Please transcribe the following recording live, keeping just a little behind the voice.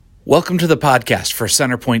Welcome to the podcast for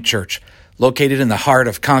CenterPoint Church. Located in the heart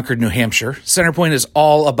of Concord, New Hampshire, CenterPoint is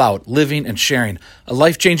all about living and sharing a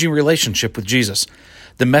life-changing relationship with Jesus.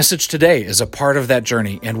 The message today is a part of that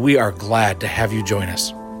journey, and we are glad to have you join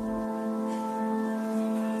us.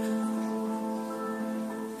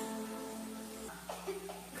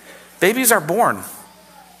 Babies are born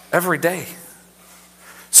every day,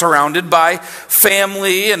 surrounded by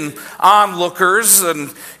family and onlookers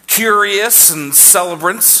and curious and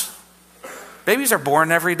celebrants. Babies are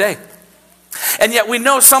born every day. And yet we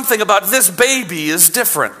know something about this baby is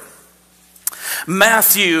different.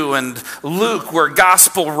 Matthew and Luke were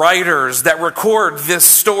gospel writers that record this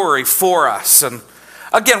story for us. And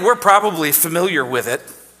again, we're probably familiar with it.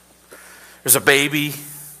 There's a baby,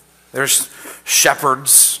 there's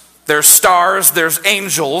shepherds, there's stars, there's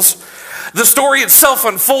angels. The story itself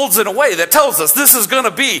unfolds in a way that tells us this is going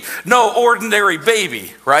to be no ordinary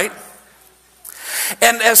baby, right?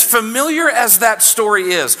 And as familiar as that story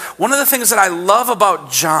is, one of the things that I love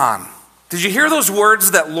about John, did you hear those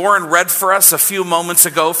words that Lauren read for us a few moments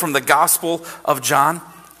ago from the Gospel of John?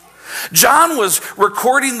 John was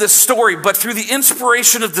recording this story, but through the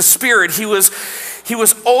inspiration of the Spirit, he was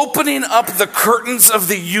opening up the curtains of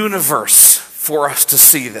the universe for us to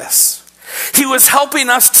see this. He was helping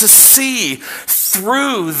us to see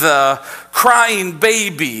through the crying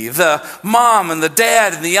baby, the mom and the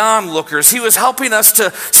dad and the onlookers. He was helping us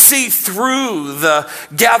to see through the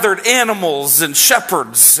gathered animals and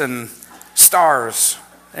shepherds and stars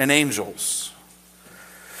and angels.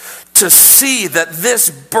 To see that this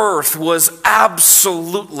birth was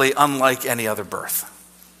absolutely unlike any other birth.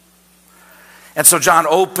 And so John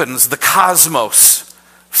opens the cosmos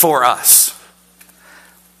for us.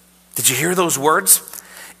 Did you hear those words?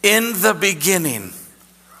 In the beginning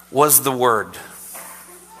was the Word.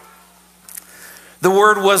 The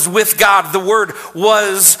Word was with God. The Word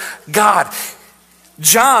was God.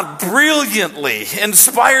 John, brilliantly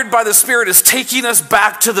inspired by the Spirit, is taking us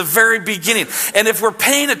back to the very beginning. And if we're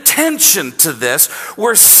paying attention to this,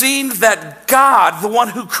 we're seeing that God, the one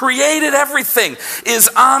who created everything, is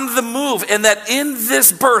on the move. And that in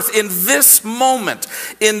this birth, in this moment,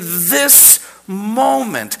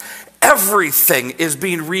 everything is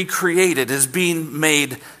being recreated, is being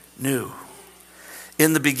made new.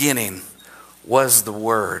 In the beginning was the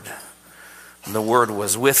Word. And the Word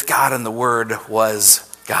was with God, and the Word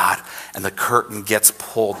was God. And the curtain gets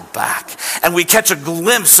pulled back. And we catch a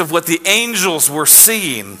glimpse of what the angels were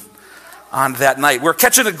seeing on that night. We're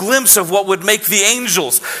catching a glimpse of what would make the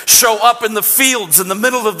angels show up in the fields in the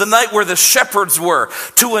middle of the night where the shepherds were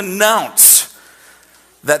to announce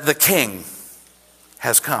that the King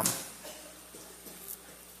has come.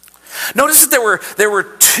 Notice that there were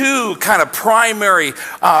two kind of primary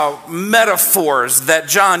metaphors that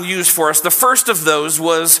John used for us. The first of those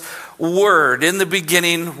was Word. In the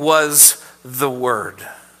beginning was the Word.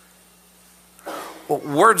 Well,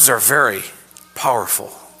 words are very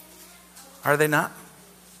powerful, are they not?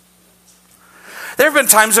 There have been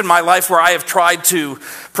times in my life where I have tried to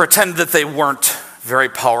pretend that they weren't very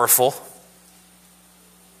powerful.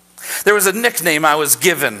 There was a nickname I was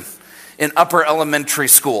given in upper elementary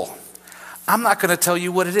school. I'm not going to tell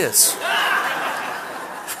you what it is.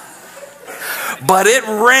 But it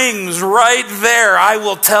rings right there, I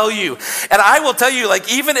will tell you. And I will tell you,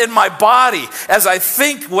 like, even in my body, as I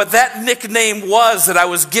think what that nickname was that I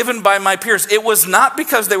was given by my peers, it was not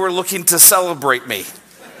because they were looking to celebrate me.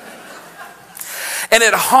 And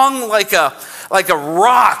it hung like a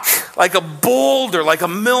rock, like a boulder, like a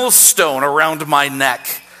millstone around my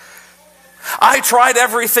neck. I tried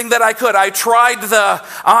everything that I could. I tried the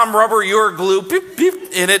I'm rubber, you're glue, beep, beep,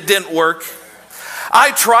 and it didn't work.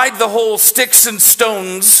 I tried the whole sticks and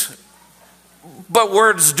stones, but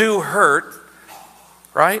words do hurt,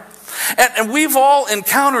 right? And we've all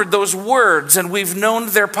encountered those words, and we've known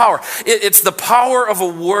their power. It's the power of a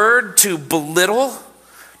word to belittle,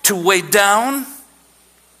 to weigh down,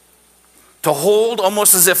 to hold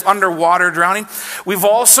almost as if underwater drowning. We've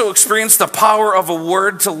also experienced the power of a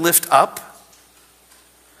word to lift up.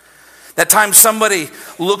 That time somebody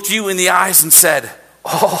looked you in the eyes and said,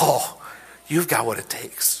 "Oh, you've got what it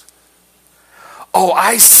takes. Oh,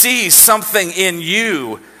 I see something in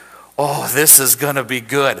you. Oh, this is going to be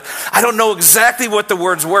good." I don't know exactly what the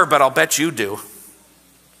words were, but I'll bet you do.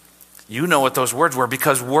 You know what those words were,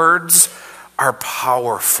 because words are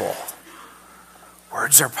powerful.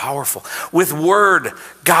 Words are powerful. With word,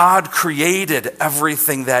 God created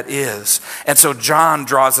everything that is. And so John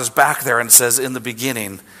draws us back there and says, in the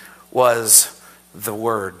beginning was the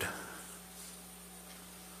Word.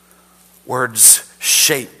 Words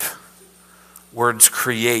shape. Words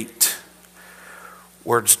create.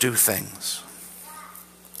 Words do things.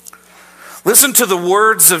 Listen to the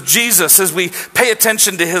words of Jesus as we pay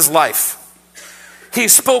attention to his life. He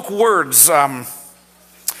spoke words.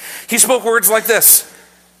 He spoke words like this.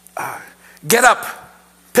 Get up,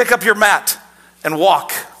 pick up your mat, and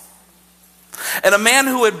walk. And a man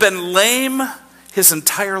who had been lame his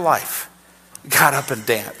entire life got up and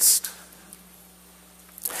danced.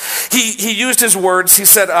 He used his words. He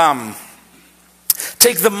said,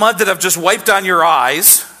 take the mud that I've just wiped on your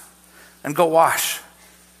eyes and go wash.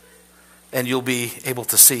 And you'll be able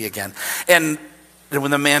to see again. And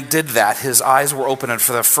when the man did that, his eyes were open, and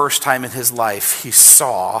for the first time in his life, he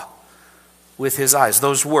saw with his eyes.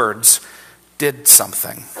 Those words did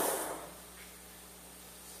something.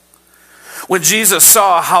 When Jesus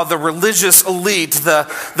saw how the religious elite, the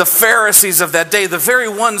Pharisees of that day, the very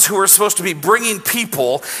ones who were supposed to be bringing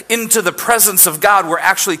people into the presence of God, were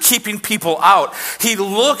actually keeping people out, he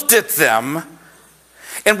looked at them,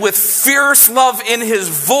 and with fierce love in his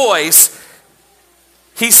voice,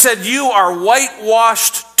 he said, "You are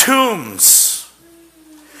whitewashed tombs.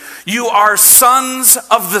 You are sons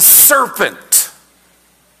of the serpent."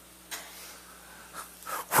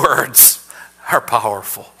 Words are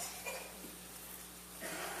powerful.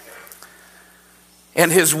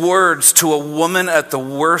 And his words to a woman at the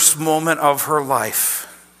worst moment of her life,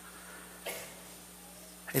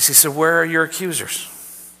 as he said, "Where are your accusers?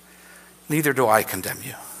 Neither do I condemn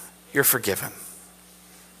you. You're forgiven.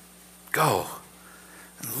 Go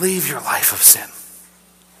and leave your life of sin."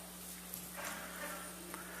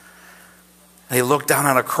 And he looked down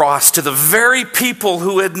on a cross to the very people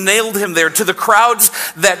who had nailed him there, to the crowds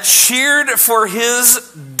that cheered for his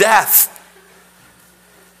death.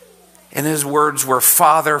 And his words were,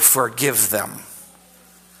 "Father, forgive them,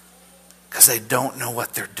 because they don't know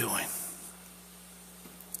what they're doing."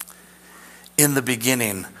 In the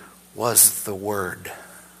beginning was the Word,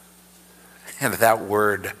 and that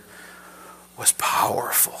Word was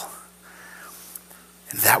powerful.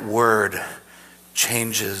 And that Word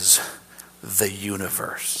changes the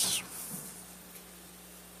universe.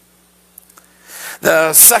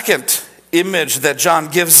 The second image that John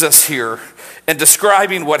gives us here in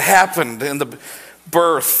describing what happened in the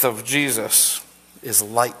birth of Jesus is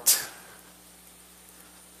light.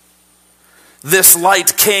 This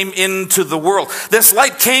light came into the world. This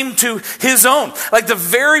light came to his own. Like the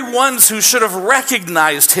very ones who should have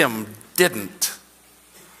recognized him didn't.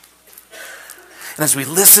 And as we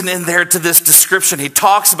listen in there to this description, he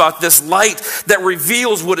talks about this light that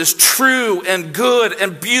reveals what is true and good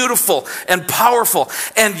and beautiful and powerful.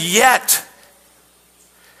 And yet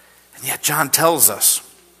John tells us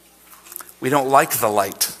we don't like the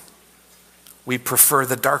light. We prefer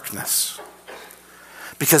the darkness.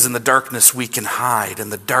 Because in the darkness we can hide.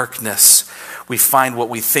 In the darkness we find what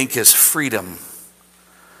we think is freedom.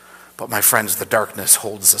 But my friends, the darkness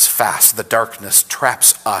holds us fast. The darkness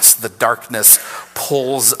traps us. The darkness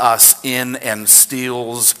pulls us in and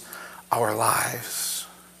steals our lives.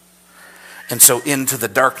 And so into the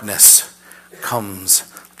darkness comes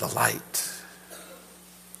the light.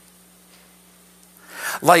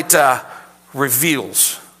 Light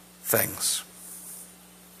reveals things.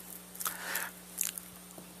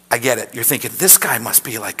 I get it. You're thinking, this guy must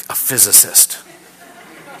be like a physicist.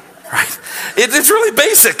 Right? It's really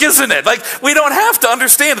basic, isn't it? Like, we don't have to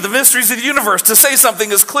understand the mysteries of the universe to say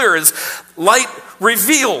something as clear as light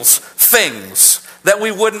reveals things that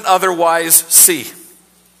we wouldn't otherwise see.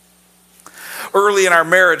 Early in our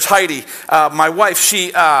marriage, Heidi, my wife,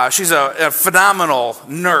 she's a phenomenal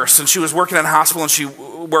nurse, and she was working in a hospital, and she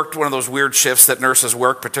worked one of those weird shifts that nurses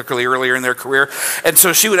work, particularly earlier in their career. And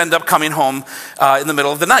so she would end up coming home in the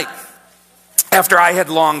middle of the night after I had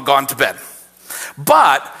long gone to bed.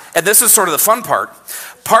 But, and this is sort of the fun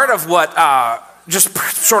part of what just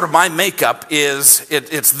sort of my makeup is,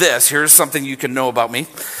 it's this. Here's something you can know about me.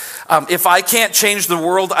 If I can't change the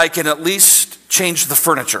world, I can at least change the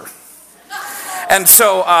furniture. And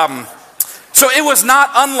so it was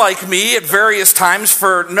not unlike me at various times,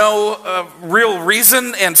 for no real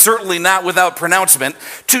reason, and certainly not without pronouncement,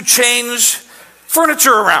 to change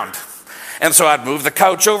furniture around. And so I'd move the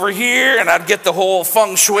couch over here, and I'd get the whole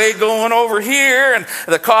feng shui going over here, and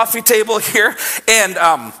the coffee table here, and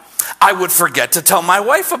I would forget to tell my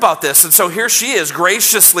wife about this. And so here she is,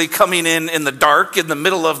 graciously coming in the dark, in the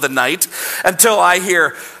middle of the night, until I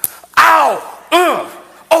hear, "Ow! Ugh!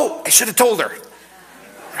 Oh, I should have told her."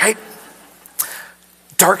 Right?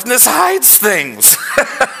 Darkness hides things.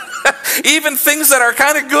 Even things that are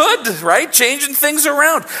kind of good, right? Changing things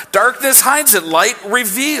around. Darkness hides it. Light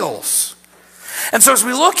reveals. And so as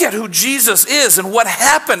we look at who Jesus is and what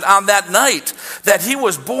happened on that night that he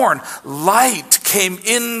was born, light came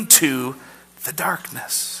into the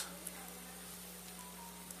darkness.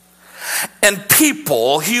 And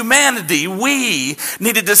people, humanity, we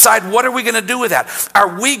need to decide, what are we going to do with that?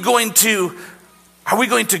 Are we going to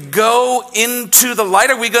go into the light?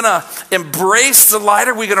 Are we going to embrace the light?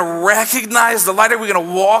 Are we going to recognize the light? Are we going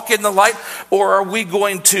to walk in the light? Or are we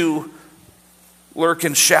going to lurk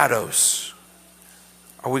in shadows?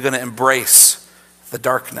 Are we going to embrace the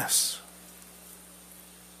darkness?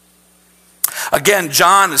 Again,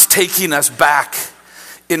 John is taking us back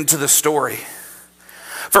into the story.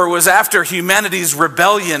 For it was after humanity's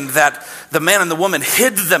rebellion that the man and the woman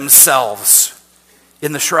hid themselves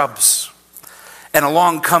in the shrubs. And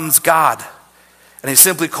along comes God. And he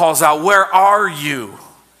simply calls out, "Where are you?"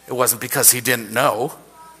 It wasn't because he didn't know.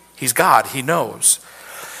 He's God. He knows.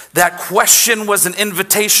 That question was an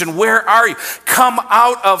invitation. Where are you? Come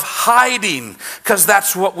out of hiding, because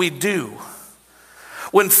that's what we do.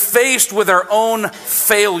 When faced with our own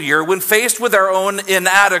failure, when faced with our own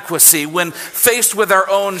inadequacy, when faced with our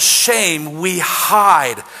own shame, we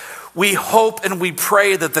hide. We hope and we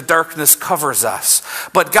pray that the darkness covers us.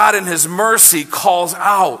 But God in his mercy calls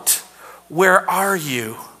out, "Where are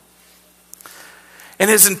you?" And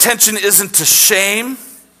his intention isn't to shame.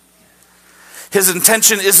 His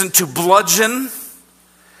intention isn't to bludgeon.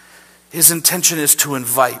 His intention is to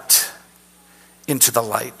invite into the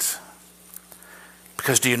light.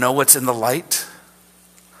 Because do you know what's in the light?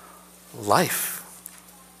 Life.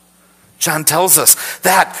 John tells us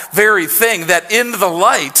that very thing, that in the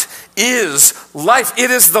light is life. It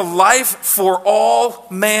is the life for all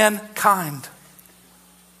mankind.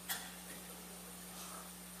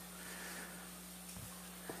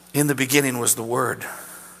 In the beginning was the Word,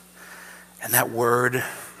 and that Word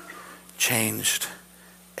changed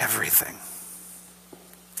everything.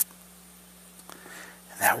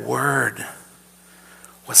 And that Word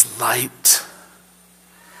was light.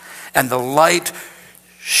 And the light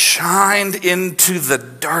shined into the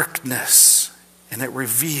darkness, and it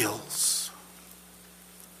reveals.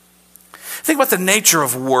 Think about the nature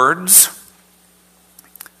of words.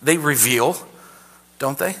 They reveal,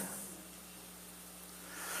 don't they?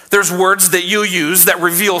 There's words that you use that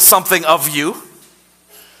reveal something of you.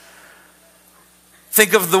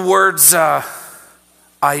 Think of the words,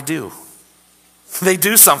 I do. They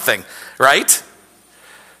do something, right?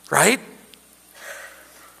 Right?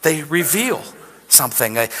 They reveal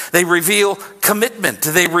something. They reveal commitment.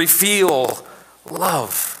 They reveal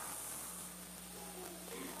love.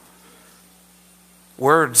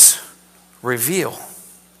 Words reveal.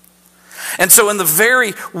 And so in the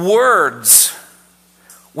very words,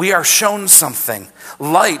 we are shown something.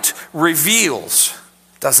 Light reveals,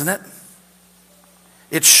 doesn't it?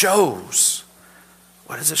 It shows.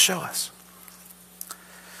 What does it show us?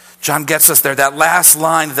 John gets us there. That last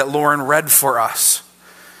line that Lauren read for us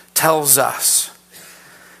tells us,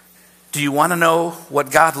 do you want to know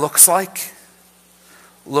what God looks like?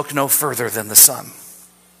 Look no further than the sun.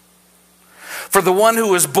 For the one who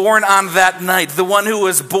was born on that night, the one who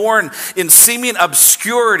was born in seeming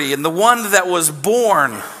obscurity, and the one that was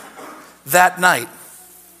born that night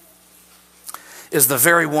is the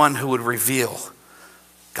very one who would reveal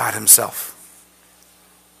God himself.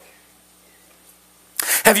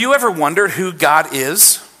 Have you ever wondered who God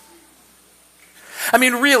is? I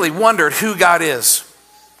mean, really wondered who God is.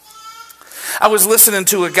 I was listening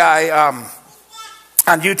to a guy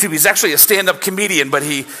on YouTube. He's actually a stand-up comedian, but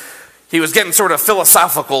he was getting sort of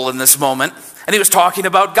philosophical in this moment. And he was talking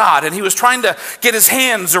about God. And he was trying to get his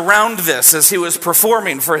hands around this as he was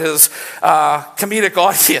performing for his comedic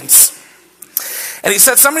audience. And he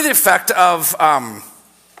said something to the effect of,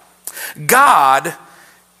 God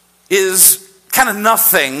is kind of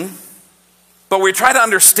nothing, but we try to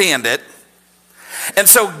understand it. And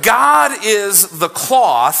so God is the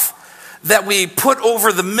cloth that we put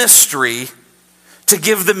over the mystery to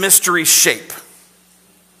give the mystery shape.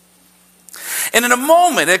 And in a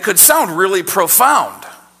moment, it could sound really profound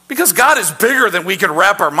because God is bigger than we can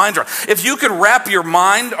wrap our minds around. If you can wrap your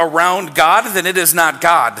mind around God, then it is not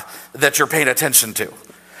God that you're paying attention to.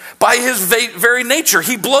 By his very nature,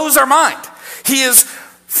 he blows our mind. He is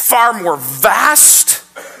far more vast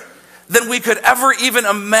than we could ever even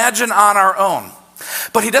imagine on our own.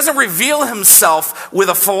 But he doesn't reveal himself with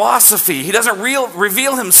a philosophy. He doesn't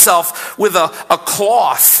reveal himself with a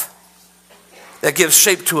cloth that gives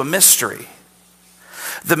shape to a mystery.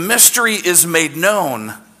 The mystery is made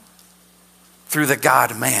known through the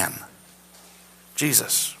God-man,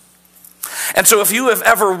 Jesus. And so if you have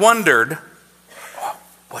ever wondered,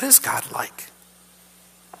 what is God like?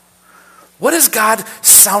 What does God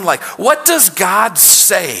sound like? What does God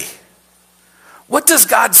say? What does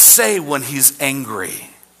God say when he's angry?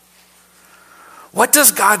 What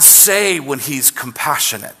does God say when he's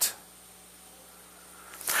compassionate?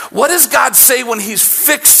 What does God say when he's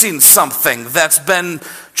fixing something that's been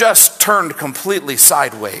just turned completely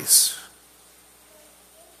sideways?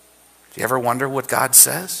 Do you ever wonder what God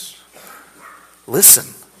says?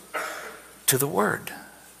 Listen to the word.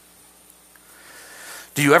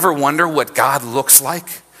 Do you ever wonder what God looks like?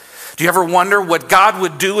 Do you ever wonder what God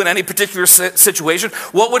would do in any particular situation?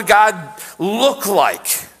 What would God look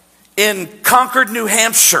like in Concord, New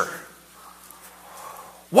Hampshire?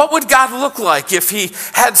 What would God look like if he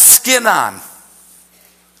had skin on?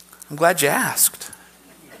 I'm glad you asked.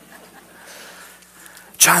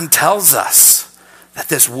 John tells us that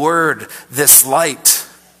this word, this light,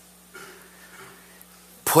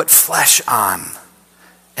 put flesh on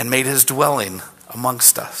and made his dwelling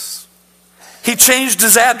amongst us. He changed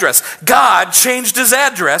his address. God changed his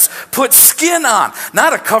address, put skin on,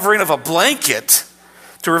 not a covering of a blanket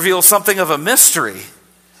to reveal something of a mystery,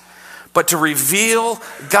 but to reveal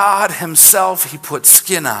God himself. He put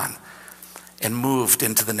skin on and moved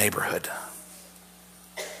into the neighborhood.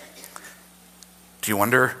 Do you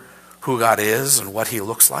wonder who God is and what he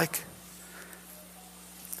looks like?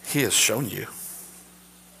 He has shown you.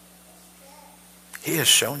 He has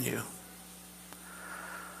shown you.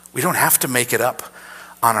 We don't have to make it up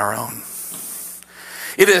on our own.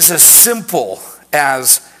 It is as simple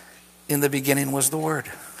as in the beginning was the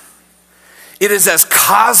Word. It is as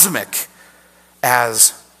cosmic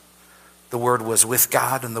as the Word was with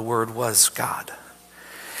God and the Word was God.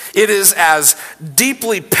 It is as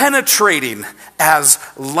deeply penetrating as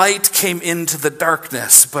light came into the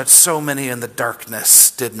darkness, but so many in the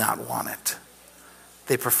darkness did not want it.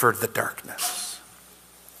 They preferred the darkness.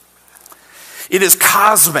 It is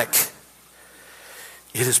cosmic.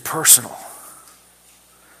 It is personal.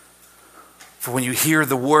 For when you hear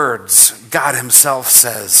the words, God himself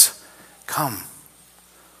says, "Come,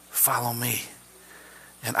 follow me,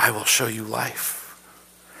 and I will show you life."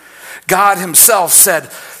 God himself said,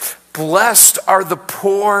 "Blessed are the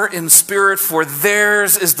poor in spirit, for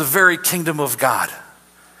theirs is the very kingdom of God."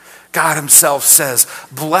 God himself says,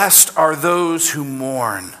 "Blessed are those who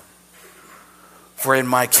mourn, for in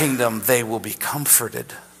my kingdom they will be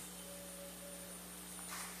comforted."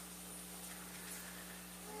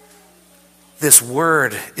 This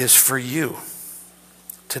word is for you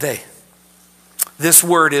today. This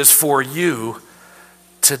word is for you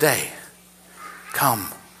today.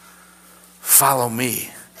 Come, follow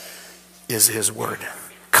me is his word.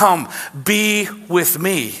 Come, be with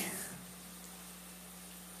me.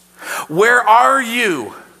 Where are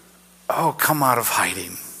you? Oh, come out of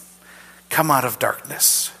hiding. Come out of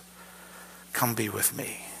darkness. Come be with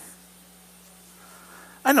me.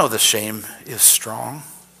 I know the shame is strong.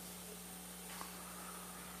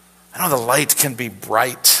 I know the light can be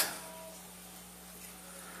bright.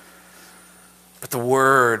 But the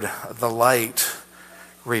word, the light,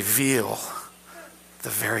 reveal the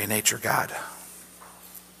very nature of God.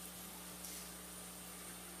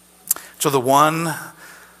 So the one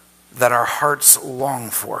that our hearts long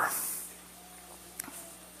for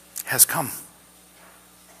has come.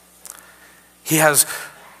 He has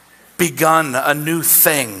begun a new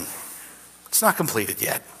thing. It's not completed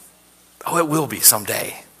yet. Oh, it will be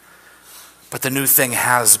someday. But the new thing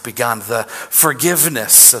has begun. The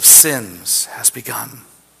forgiveness of sins has begun.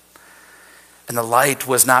 And the light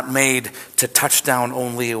was not made to touch down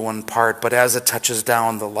only one part, but as it touches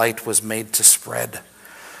down, the light was made to spread,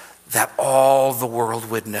 that all the world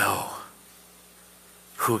would know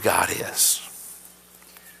who God is.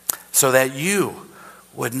 So that you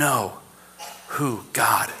would know who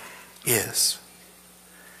God is.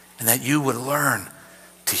 And that you would learn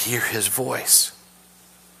to hear his voice.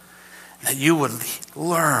 That you would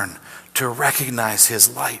learn to recognize his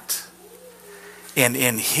light. And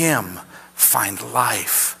in him find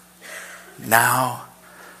life now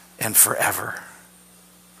and forever.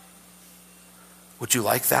 Would you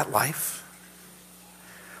like that life?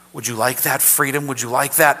 Would you like that freedom? Would you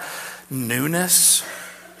like that newness?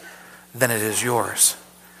 Then it is yours.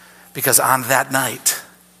 Because on that night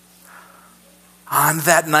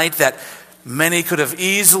that many could have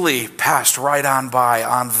easily passed right on by,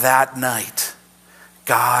 on that night,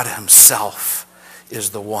 God himself is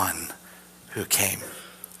the one who came.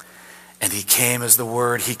 And he came as the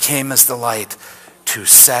word, he came as the light to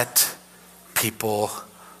set people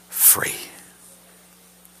free.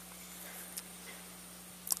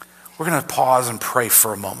 We're going to pause and pray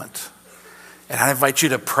for a moment. And I invite you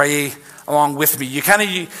to pray along with me. You can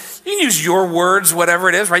use your words, whatever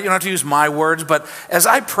it is, right? You don't have to use my words, but as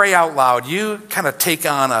I pray out loud, you kind of take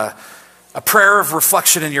on a prayer of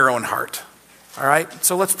reflection in your own heart. All right?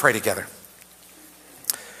 So let's pray together.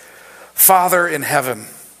 Father in heaven,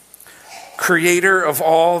 creator of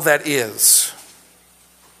all that is,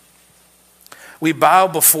 we bow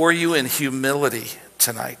before you in humility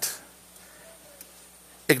tonight,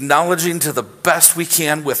 acknowledging to the best we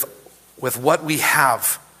can with what we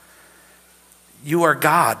have. You are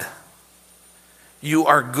God. You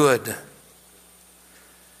are good.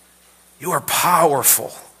 You are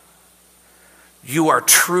powerful. You are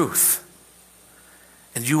truth.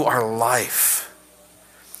 And you are life.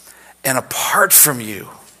 And apart from you,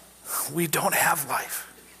 we don't have life.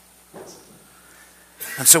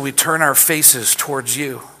 And so we turn our faces towards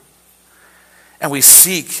you. And we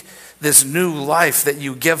seek this new life that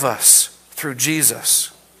you give us through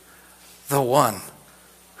Jesus, the one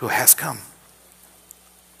who has come.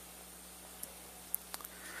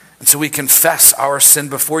 And so we confess our sin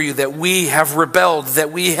before you, that we have rebelled,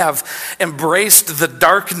 that we have embraced the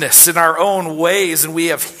darkness in our own ways, and we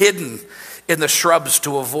have hidden in the shrubs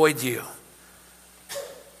to avoid you.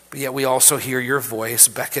 But yet we also hear your voice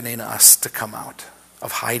beckoning us to come out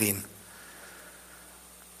of hiding.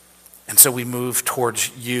 And so we move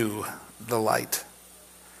towards you, the light.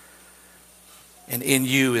 And in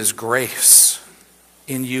you is grace.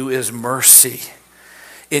 In you is mercy.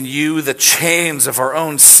 In you, the chains of our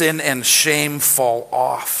own sin and shame fall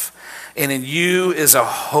off. And in you is a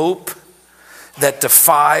hope that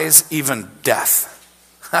defies even death.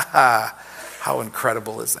 How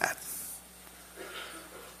incredible is that?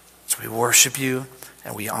 So we worship you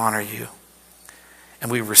and we honor you. And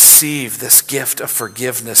we receive this gift of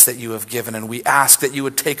forgiveness that you have given. And we ask that you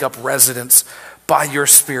would take up residence by your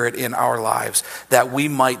Spirit in our lives, that we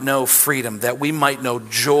might know freedom, that we might know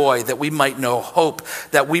joy, that we might know hope,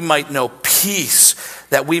 that we might know peace,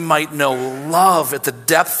 that we might know love at the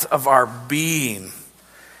depth of our being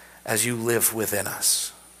as you live within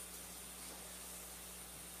us.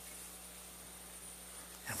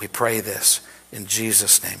 And we pray this in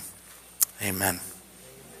Jesus' name. Amen.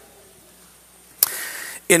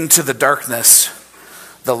 Into the darkness,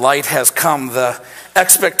 the light has come. The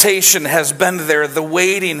expectation has been there. The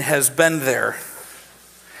waiting has been there.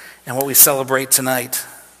 And what we celebrate tonight,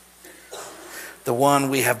 the one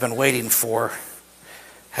we have been waiting for,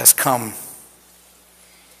 has come.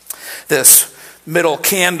 This middle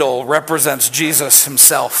candle represents Jesus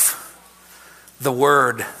himself, the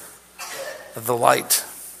Word of the light.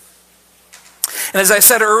 And as I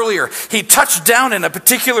said earlier, he touched down in a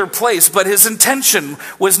particular place, but his intention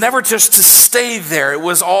was never just to stay there. It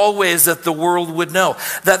was always that the world would know,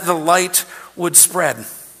 that the light would spread.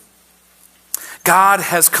 God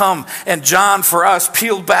has come, and John, for us,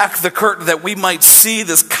 peeled back the curtain that we might see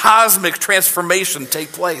this cosmic transformation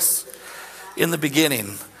take place. In the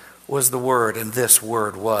beginning was the Word, and this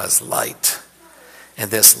Word was light.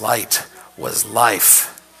 And this light was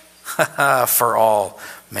life for all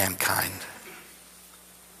mankind.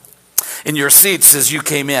 In your seats as you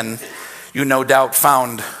came in, you no doubt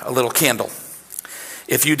found a little candle.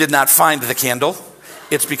 If you did not find the candle,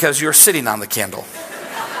 it's because you're sitting on the candle.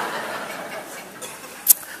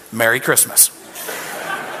 Merry Christmas.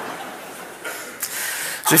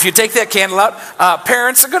 So if you take that candle out,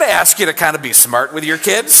 parents are going to ask you to kind of be smart with your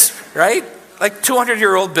kids, right? Like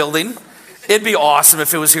 200-year-old building. It'd be awesome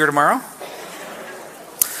if it was here tomorrow.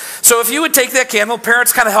 So if you would take that candle,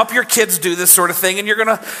 parents kind of help your kids do this sort of thing, and you're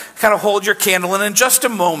going to kind of hold your candle, and in just a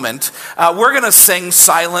moment, we're going to sing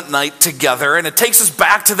Silent Night together, and it takes us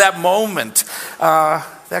back to that moment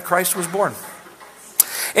that Christ was born.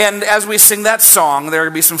 And as we sing that song, there are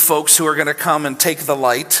going to be some folks who are going to come and take the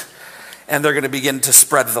light, and they're going to begin to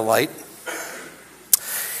spread the light.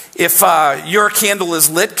 If your candle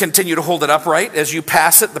is lit, continue to hold it upright. As you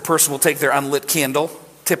pass it, the person will take their unlit candle,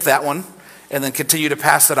 tip that one, and then continue to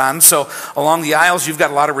pass it on. So along the aisles, you've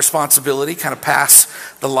got a lot of responsibility. Kind of pass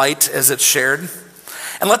the light as it's shared.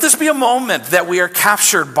 And let this be a moment that we are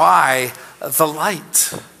captured by the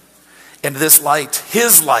light. And this light,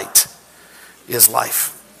 his light, is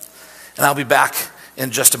life. And I'll be back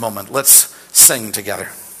in just a moment. Let's sing together.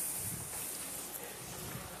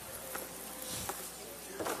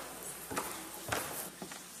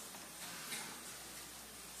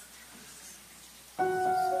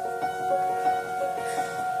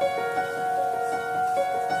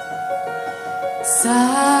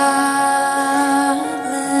 Silent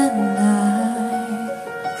night,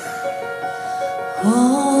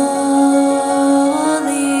 holy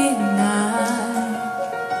night,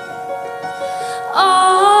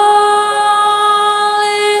 all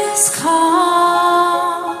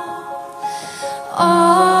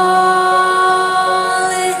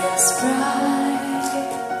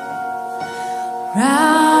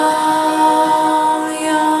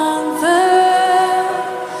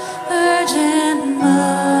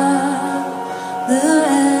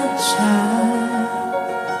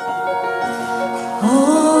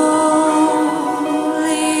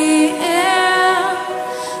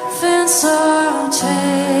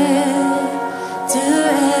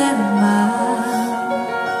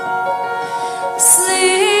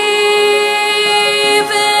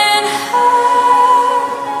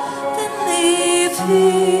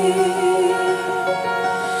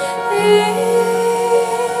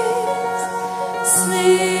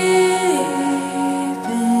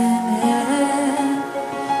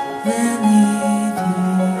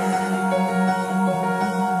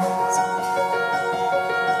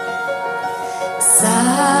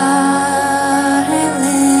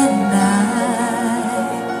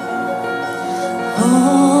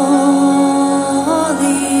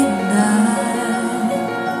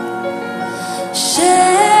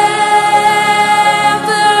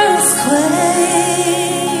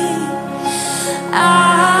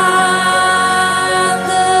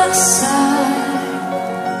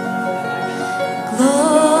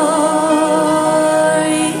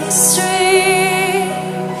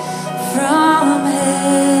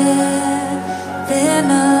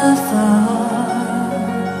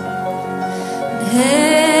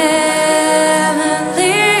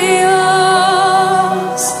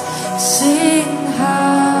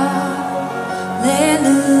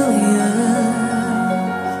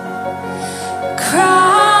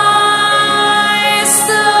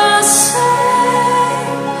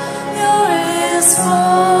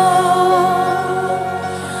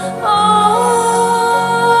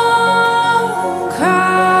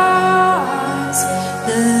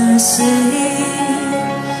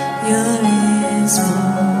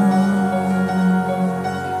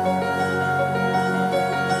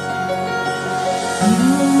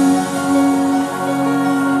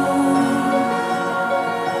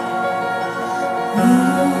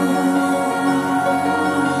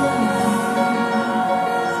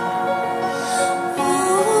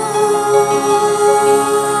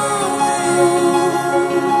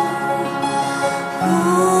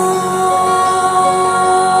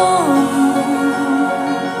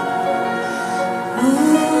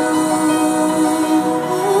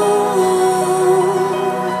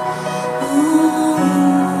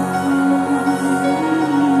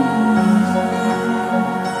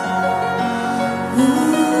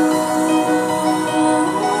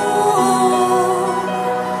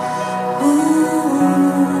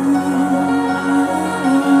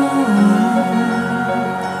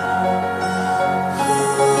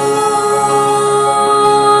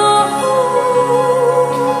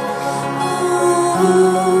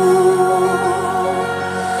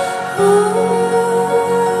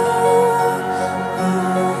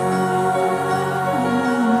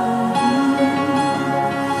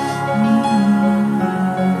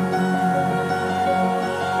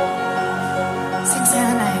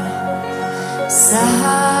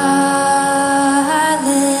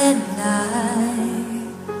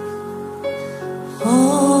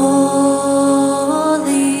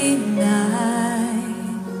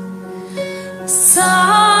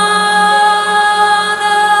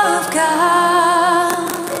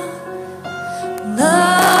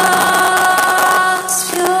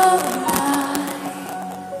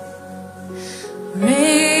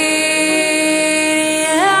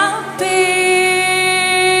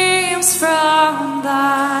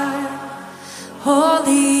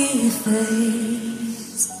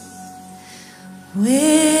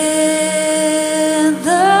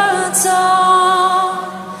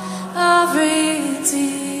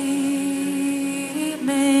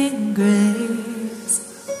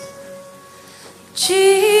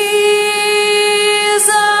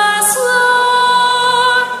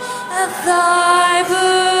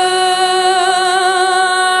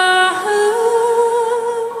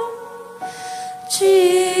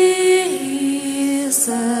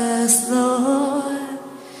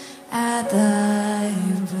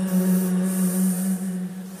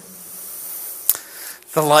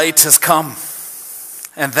The light has come,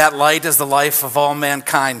 and that light is the life of all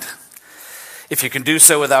mankind. If you can do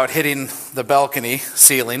so without hitting the balcony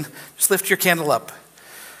ceiling, just lift your candle up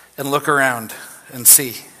and look around and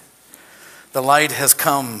see. The light has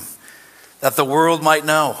come that the world might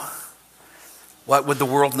know. What would the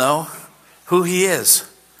world know? Who he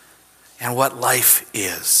is and what life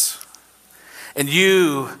is. And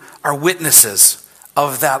you are witnesses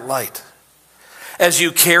of that light. As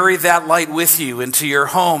you carry that light with you into your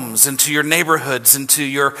homes, into your neighborhoods, into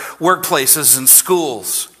your workplaces and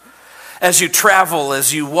schools. As you travel,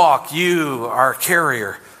 as you walk, you are a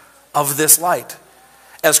carrier of this light.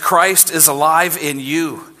 As Christ is alive in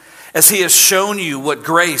you, as he has shown you what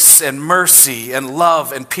grace and mercy and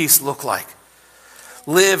love and peace look like.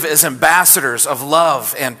 Live as ambassadors of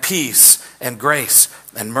love and peace and grace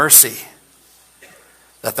and mercy.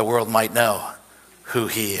 that the world might know who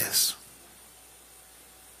he is.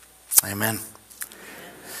 Amen.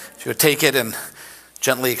 If you would take it and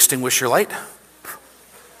gently extinguish your light.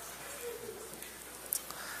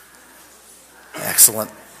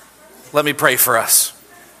 Excellent. Let me pray for us.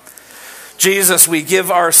 Jesus, we give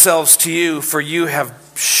ourselves to you, for you have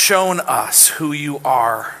shown us who you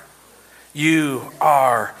are. You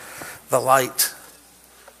are the light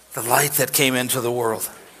that came into the world.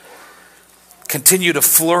 Continue to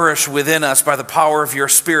flourish within us by the power of your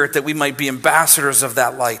Spirit, that we might be ambassadors of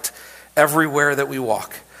that light everywhere that we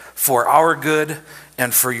walk, for our good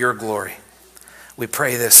and for your glory. We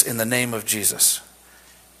pray this in the name of Jesus,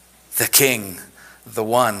 the King, the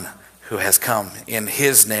one who has come. In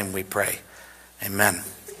his name we pray. Amen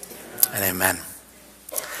and amen.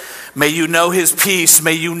 May you know his peace.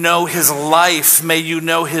 May you know his life. May you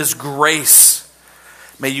know his grace.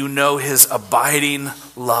 May you know his abiding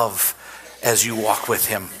love as you walk with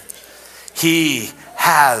him. He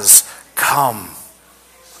has come.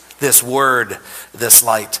 This word, this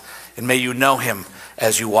light. And may you know him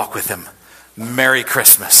as you walk with him. Merry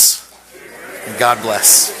Christmas. And God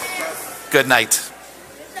bless. Good night.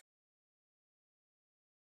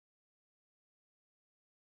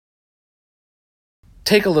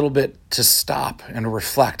 Take a little bit to stop and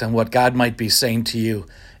reflect on what God might be saying to you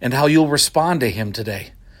and how you'll respond to him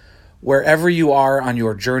today. Wherever you are on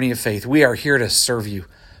your journey of faith, we are here to serve you.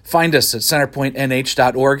 Find us at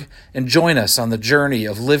centerpointnh.org and join us on the journey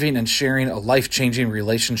of living and sharing a life-changing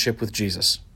relationship with Jesus.